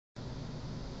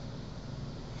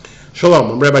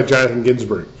Shalom, I'm Rabbi Jonathan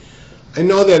Ginsburg. I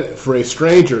know that for a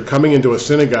stranger coming into a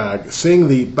synagogue, seeing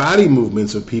the body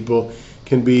movements of people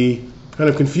can be kind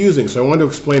of confusing, so I want to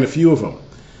explain a few of them.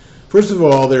 First of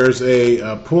all, there's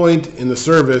a point in the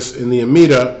service in the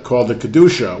Amida called the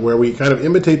Kedusha, where we kind of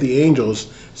imitate the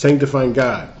angels sanctifying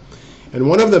God. And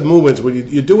one of the movements, when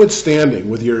you do it standing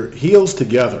with your heels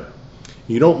together,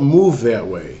 you don't move that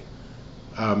way.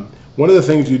 One of the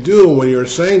things you do when you're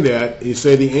saying that, you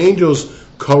say the angels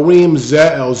Karim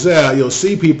zeh el zeh, you'll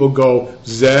see people go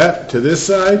zeh to this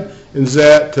side and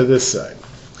zeh to this side.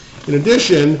 In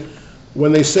addition,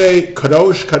 when they say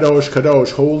kadosh, kadosh,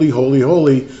 kadosh, holy, holy,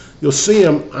 holy, you'll see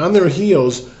them on their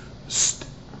heels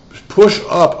push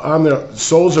up on the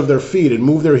soles of their feet and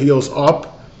move their heels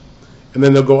up, and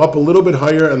then they'll go up a little bit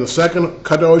higher on the second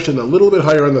kadosh and a little bit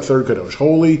higher on the third kadosh.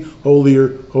 Holy,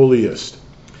 holier, holiest.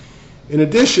 In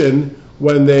addition,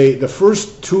 when the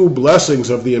first two blessings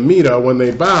of the Amida, when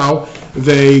they bow,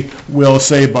 they will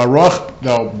say Baruch,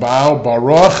 they'll bow,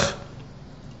 Baruch,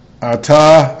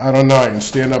 Atah Adonai, and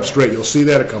stand up straight. You'll see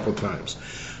that a couple times.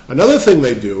 Another thing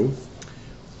they do,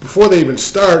 before they even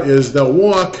start, is they'll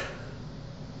walk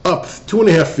up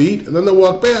 2.5 feet, and then they'll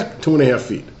walk back 2.5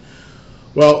 feet.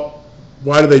 Well,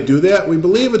 why do they do that? We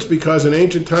believe it's because in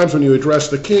ancient times when you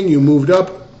addressed the king, you moved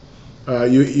up,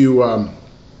 you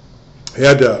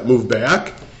had to move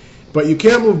back, but you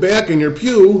can't move back in your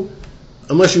pew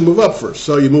unless you move up first.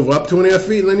 So you move up 2.5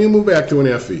 feet, and then you move back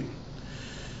 2.5 feet.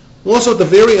 Also, at the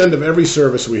very end of every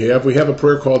service we have a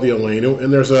prayer called the Aleinu,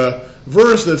 and there's a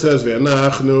verse that says,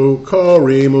 Ve'anachnu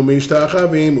korim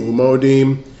u'mishtachavim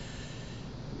u'modim.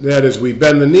 That is, we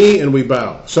bend the knee and we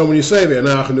bow. So when you say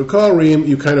Ve'anachnu korim,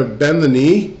 you kind of bend the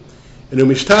knee, and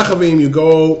u'mishtachavim,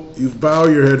 you bow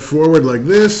your head forward like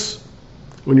this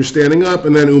when you're standing up,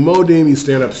 and then u'modim, you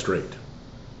stand up straight.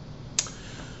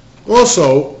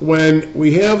 Also, when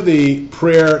we have the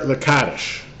prayer, the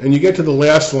Kaddish, and you get to the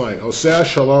last line, Oseh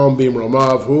Shalom Bim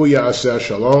Romav, Hu Ya'aseh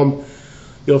Shalom,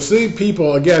 you'll see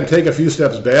people, again, take a few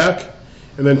steps back,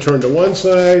 and then turn to one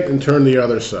side and turn the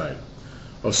other side.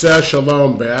 Oseh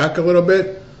Shalom back a little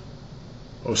bit,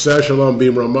 Oseh Shalom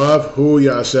Bim Romav, Hu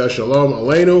Ya'aseh Shalom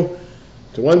Aleinu,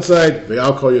 to one side,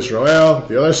 Ve'al Kol Yisrael,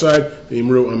 the other side,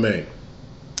 V'imru Amen.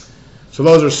 So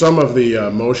those are some of the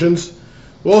motions.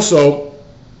 Also,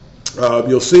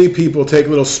 you'll see people take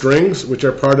little strings, which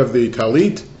are part of the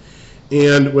talit,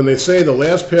 and when they say the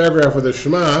last paragraph of the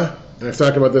Shema, and I've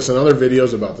talked about this in other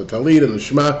videos about the talit and the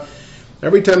Shema,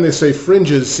 every time they say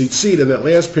fringes, tzitzit, in that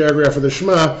last paragraph of the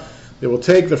Shema, they will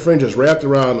take the fringes wrapped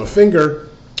around a finger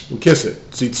and kiss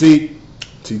it. Tzitzit,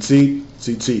 tzitzit,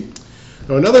 tzitzit.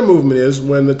 Now another movement is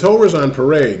when the Torah is on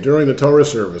parade during the Torah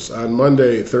service on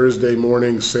Monday, Thursday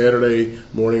morning, Saturday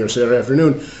morning, or Saturday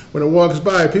afternoon, when it walks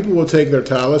by, people will take their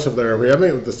talis, if they're having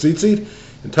it, with the tzitzit,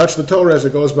 and touch the Torah as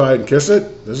it goes by and kiss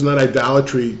it. This is not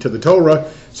idolatry to the Torah,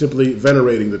 simply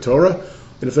venerating the Torah.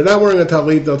 And if they're not wearing a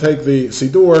talit, they'll take the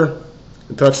siddur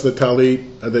and touch the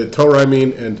talit, the Torah,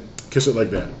 and kiss it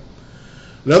like that.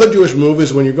 Another Jewish move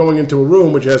is when you're going into a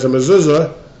room which has a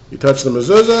mezuzah, you touch the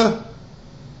mezuzah,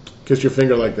 kiss your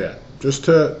finger like that, just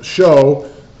to show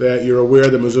that you're aware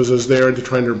the mezuzah is there and to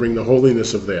trying to bring the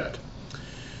holiness of that.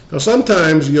 Now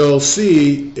sometimes you'll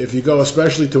see, if you go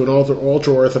especially to an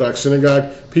ultra-Orthodox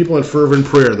synagogue, people in fervent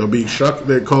prayer.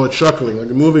 They call it shuckling, like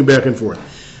moving back and forth.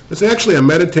 It's actually a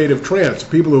meditative trance.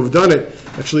 People who have done it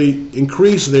actually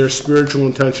increase their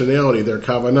spiritual intentionality, their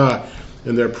kavanah,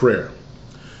 in their prayer.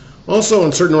 Also,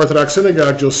 in certain Orthodox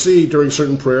synagogues, you'll see during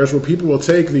certain prayers where people will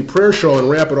take the prayer shawl and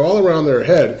wrap it all around their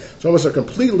head. It's almost like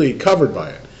completely covered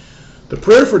by it. The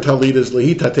prayer for talit is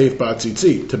lihi tatef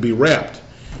ba'tzitzit, to be wrapped,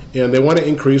 and they want to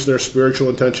increase their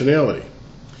spiritual intentionality.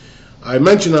 I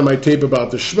mentioned on my tape about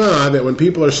the Shema that when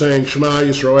people are saying Shema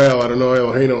Yisrael, Adonai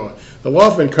Eloheinu, they'll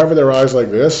often cover their eyes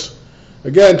like this,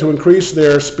 again, to increase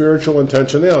their spiritual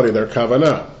intentionality, their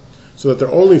kavanah, so that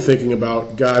they're only thinking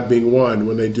about God being one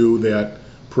when they do that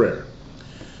prayer.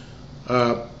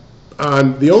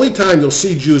 On the only time you'll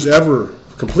see Jews ever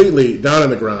completely down on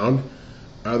the ground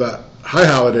are the high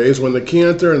holidays, when the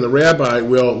cantor and the rabbi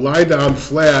will lie down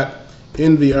flat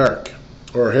in the ark,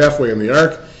 or halfway in the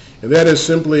ark, and that is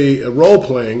simply a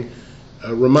role-playing,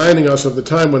 reminding us of the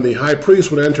time when the high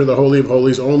priest would enter the Holy of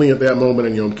Holies only at that moment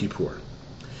in Yom Kippur.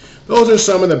 Those are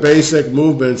some of the basic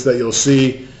movements that you'll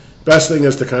see. Best thing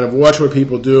is to kind of watch what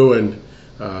people do and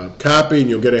copy, and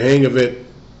you'll get a hang of it.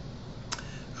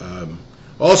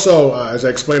 Also, as I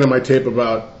explained on my tape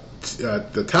about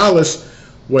the talis,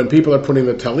 when people are putting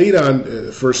the talit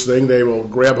on, first thing, they will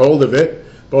grab hold of it,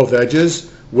 both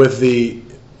edges, with the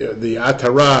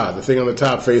atara, the thing on the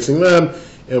top facing them,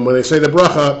 and when they say the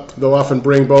bracha, they'll often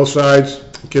bring both sides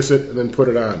kiss it, and then put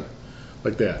it on,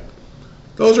 like that.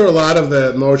 Those are a lot of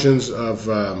the motions of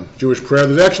Jewish prayer.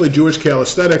 There's actually Jewish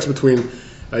calisthenics between,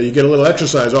 you get a little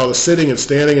exercise, all the sitting and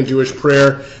standing in Jewish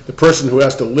prayer. The person who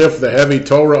has to lift the heavy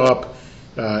Torah up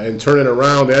and turn it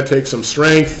around, that takes some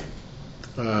strength.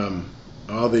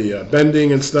 All the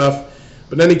bending and stuff.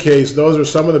 But in any case, those are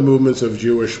some of the movements of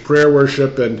Jewish prayer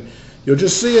worship, and you'll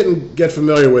just see it and get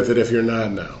familiar with it if you're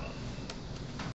not now.